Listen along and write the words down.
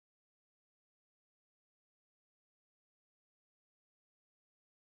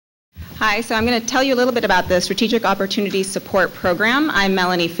Hi, so I'm going to tell you a little bit about the Strategic Opportunities Support Program. I'm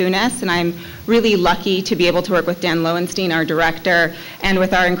Melanie Funes, and I'm really lucky to be able to work with Dan Lowenstein, our director, and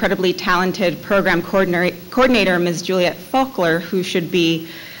with our incredibly talented program coordinator, Ms. Juliet Faulkner, who should be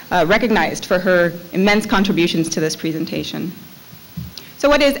recognized for her immense contributions to this presentation. So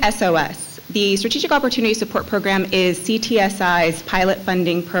what is SOS? The Strategic Opportunity Support Program is CTSI's pilot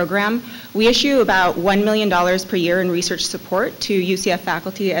funding program. We issue about $1 million per year in research support to UCF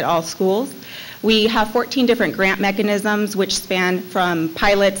faculty at all schools. We have 14 different grant mechanisms which span from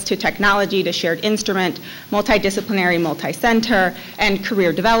pilots to technology to shared instrument, multidisciplinary, multi-center, and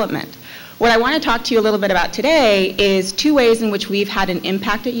career development. What I want to talk to you a little bit about today is two ways in which we've had an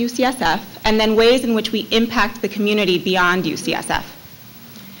impact at UCSF, and then ways in which we impact the community beyond UCSF.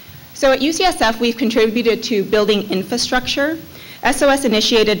 So at UCSF, we've contributed to building infrastructure. SOS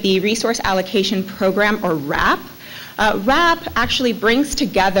initiated the Resource Allocation Program, or RAP. RAP actually brings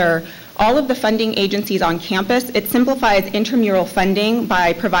together all of the funding agencies on campus. It simplifies intramural funding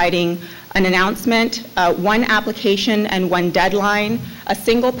by providing an announcement, one application and one deadline, a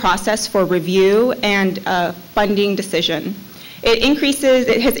single process for review, and a funding decision. It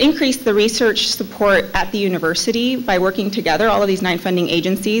has increased the research support at the university by working together, all of these 9 funding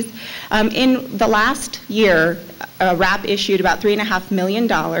agencies. In the last year, RAP issued about $3.5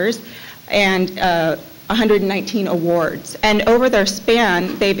 million and 119 awards. And over their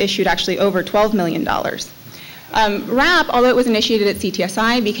span, they've issued actually over $12 million. RAP, although it was initiated at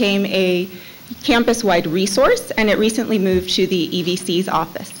CTSI, became a campus-wide resource, and it recently moved to the EVC's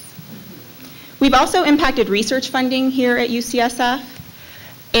office. We've also impacted research funding here at UCSF.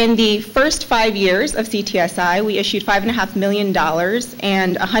 In the first 5 years of CTSI, we issued $5.5 million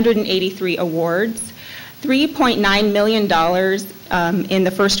and 183 awards. $3.9 million in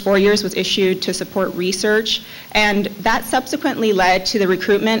the first 4 years was issued to support research, and that subsequently led to the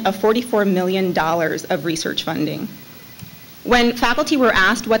recruitment of $44 million of research funding. When faculty were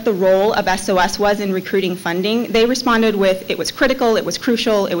asked what the role of SOS was in recruiting funding, they responded with, it was critical, it was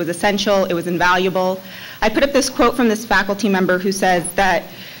crucial, it was essential, it was invaluable. I put up this quote from this faculty member who says that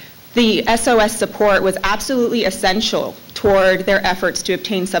the SOS support was absolutely essential toward their efforts to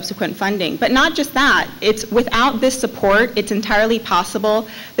obtain subsequent funding. But not just that, it's without this support, it's entirely possible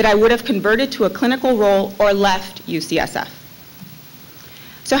that I would have converted to a clinical role or left UCSF.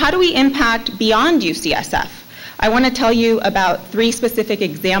 So how do we impact beyond UCSF? I want to tell you about 3 specific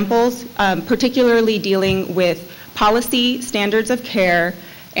examples, particularly dealing with policy, standards of care,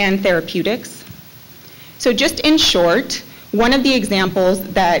 and therapeutics. So just in short, one of the examples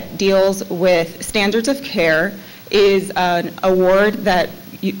that deals with standards of care is an award that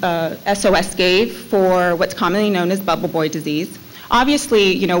SOS gave for what's commonly known as bubble boy disease.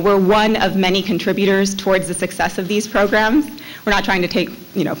 Obviously, we're one of many contributors towards the success of these programs. We're not trying to take,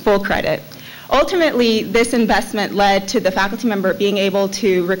 full credit. Ultimately, this investment led to the faculty member being able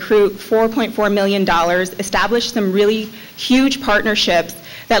to recruit $4.4 million, establish some really huge partnerships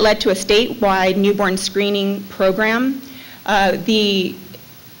that led to a statewide newborn screening program. The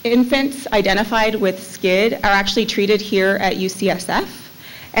infants identified with SCID are actually treated here at UCSF.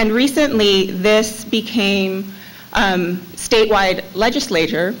 And recently, this became statewide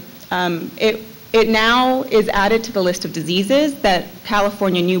legislature. It now is added to the list of diseases that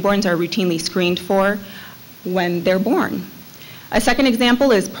California newborns are routinely screened for when they're born. A second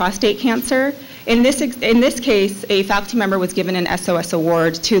example is prostate cancer. In this case, a faculty member was given an SOS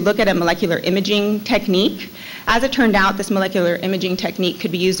award to look at a molecular imaging technique. As it turned out, this molecular imaging technique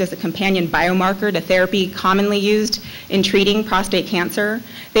could be used as a companion biomarker to therapy commonly used in treating prostate cancer.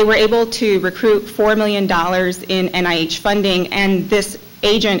 They were able to recruit $4 million in NIH funding, and this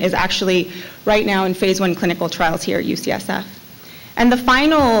agent is actually right now in phase 1 clinical trials here at UCSF. And the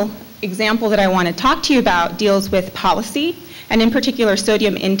final example that I want to talk to you about deals with policy, and in particular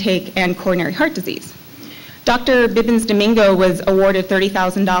sodium intake and coronary heart disease. Dr. Bibbins Domingo was awarded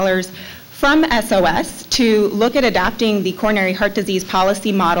 $30,000 from SOS to look at adapting the coronary heart disease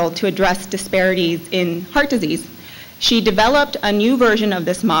policy model to address disparities in heart disease. She developed a new version of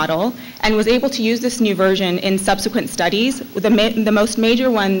this model and was able to use this new version in subsequent studies, with the most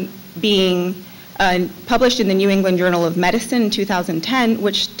major one being published in the New England Journal of Medicine in 2010,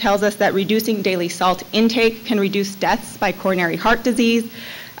 which tells us that reducing daily salt intake can reduce deaths by coronary heart disease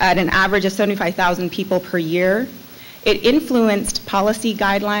at an average of 75,000 people per year. It influenced policy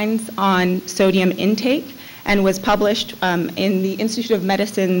guidelines on sodium intake and was published in the Institute of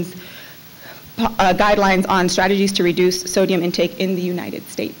Medicine's guidelines on strategies to reduce sodium intake in the United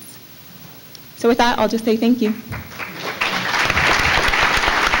States. So with that, I'll just say thank you.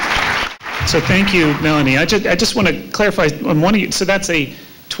 So thank you, Melanie. I just want to clarify on one of you. So that's a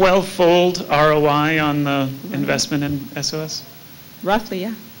 12-fold ROI on the investment in SOS? Roughly,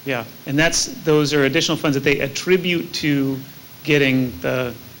 yeah. Yeah, and those are additional funds that they attribute to getting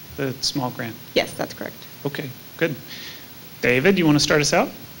the small grant. Yes, that's correct. Okay, good. David, you want to start us out?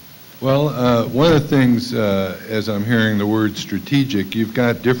 Well, one of the things, as I'm hearing the word strategic, you've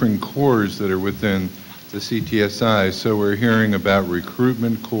got different cores that are within the CTSI. So we're hearing about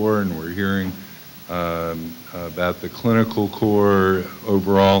recruitment core, and we're hearing about the clinical core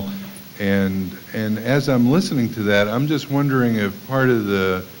overall. And as I'm listening to that, I'm just wondering if part of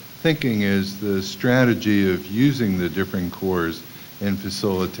the thinking is the strategy of using the different cores in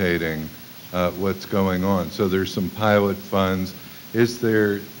facilitating what's going on. So there's some pilot funds. Is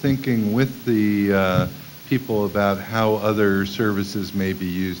there thinking with the people about how other services may be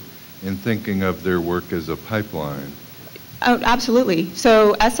used in thinking of their work as a pipeline? Oh, absolutely.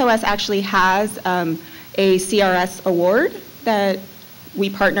 So SOS actually has a CRS award that we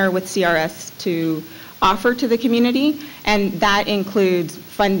partner with CRS to offer to the community, and that includes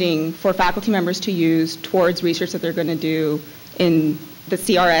funding for faculty members to use towards research that they're going to do in the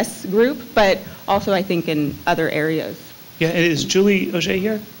CRS group, but also I think in other areas. Yeah, is Julie Auger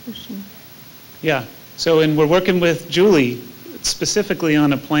here? Yeah, so and we're working with Julie specifically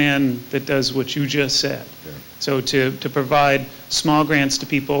on a plan that does what you just said. Yeah. So to provide small grants to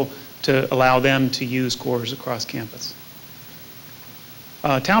people to allow them to use cores across campus.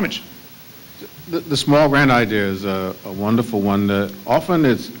 Talmadge. The small grant idea is a wonderful one that often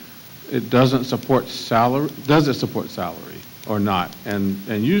it doesn't support salary. Does it support salary or not? And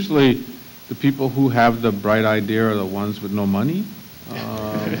usually the people who have the bright idea are the ones with no money.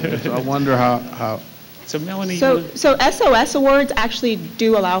 So I wonder how. So Melanie. So SOS awards actually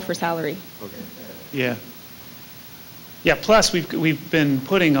do allow for salary. Okay. Yeah. Yeah, plus we've been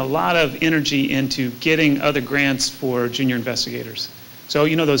putting a lot of energy into getting other grants for junior investigators. So,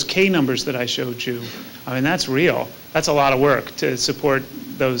 you know, those K numbers that I showed you, I mean, that's real. That's a lot of work to support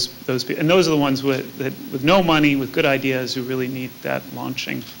those people. And those are the ones with no money, with good ideas, who really need that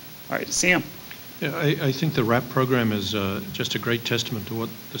launching. All right, Sam. Yeah, I think the RAP program is just a great testament to what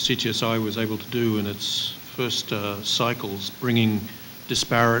the CTSI was able to do in its first cycles, bringing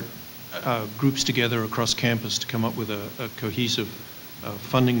disparate groups together across campus to come up with a cohesive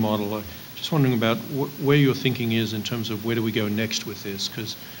funding model. Just wondering about where your thinking is in terms of where do we go next with this,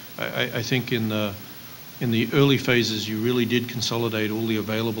 because I think in the early phases you really did consolidate all the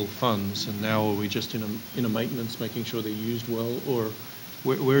available funds, and now are we just in a maintenance, making sure they're used well, or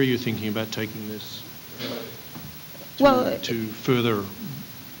where are you thinking about taking this to further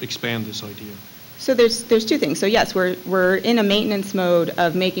expand this idea? So there's two things. So yes, we're in a maintenance mode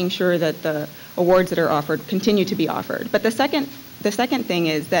of making sure that the awards that are offered continue to be offered. But the second thing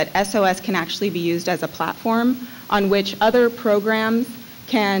is that SOS can actually be used as a platform on which other programs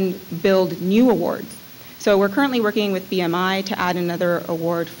can build new awards. So we're currently working with BMI to add another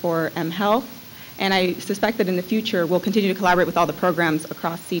award for mHealth, and I suspect that in the future we'll continue to collaborate with all the programs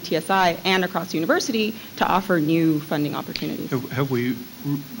across CTSI and across the university to offer new funding opportunities. Have we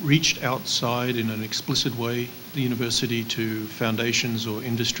reached outside in an explicit way, the university, to foundations or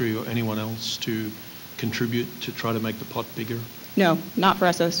industry or anyone else to contribute to try to make the pot bigger? No, not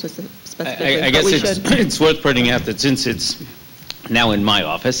for SOS specifically. I guess it's worth pointing out that since it's now in my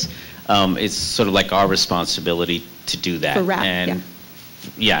office, it's sort of like our responsibility to do that. For RAP, and yeah.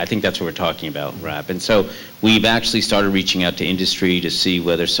 Yeah, I think that's what we're talking about, RAP. And so we've actually started reaching out to industry to see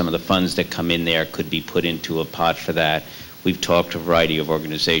whether some of the funds that come in there could be put into a pot for that. We've talked to a variety of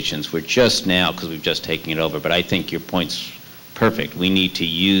organizations. We're just now, because we've just taken it over, but I think your point's perfect. We need to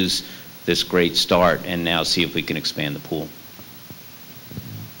use this great start and now see if we can expand the pool.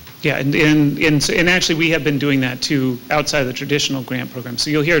 Yeah, and actually we have been doing that too outside of the traditional grant program.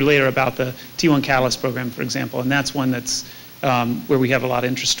 So you'll hear later about the T1 Catalyst program, for example, and that's one that's where we have a lot of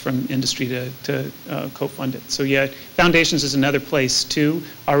interest from industry to co-fund it. So yeah, foundations is another place too.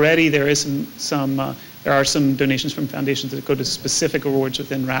 Already there is there are some donations from foundations that go to specific awards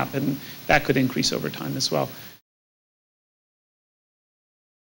within RAP, and that could increase over time as well.